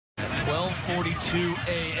9:42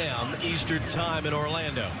 a.m. Eastern Time in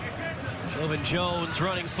Orlando. Jovan Jones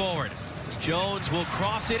running forward. Jones will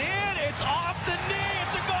cross it in. It's off the knee.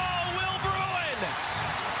 It's a goal. Will Bruin.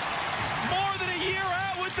 More than a year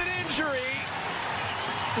out with an injury.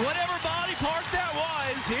 Whatever body part that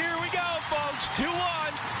was. Here we go, folks. 2-1.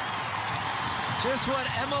 Just what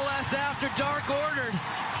MLS After Dark ordered.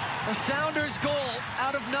 A Sounders goal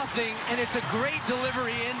out of nothing, and it's a great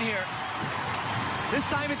delivery in here. This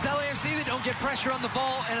time it's LAFC that don't get pressure on the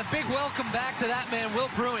ball, and a big welcome back to that man, Will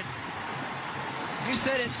Bruin. You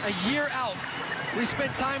said it, a year out. We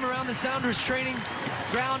spent time around the Sounders training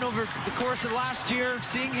ground over the course of last year,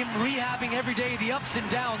 seeing him rehabbing every day, the ups and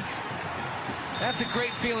downs. That's a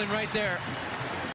great feeling right there.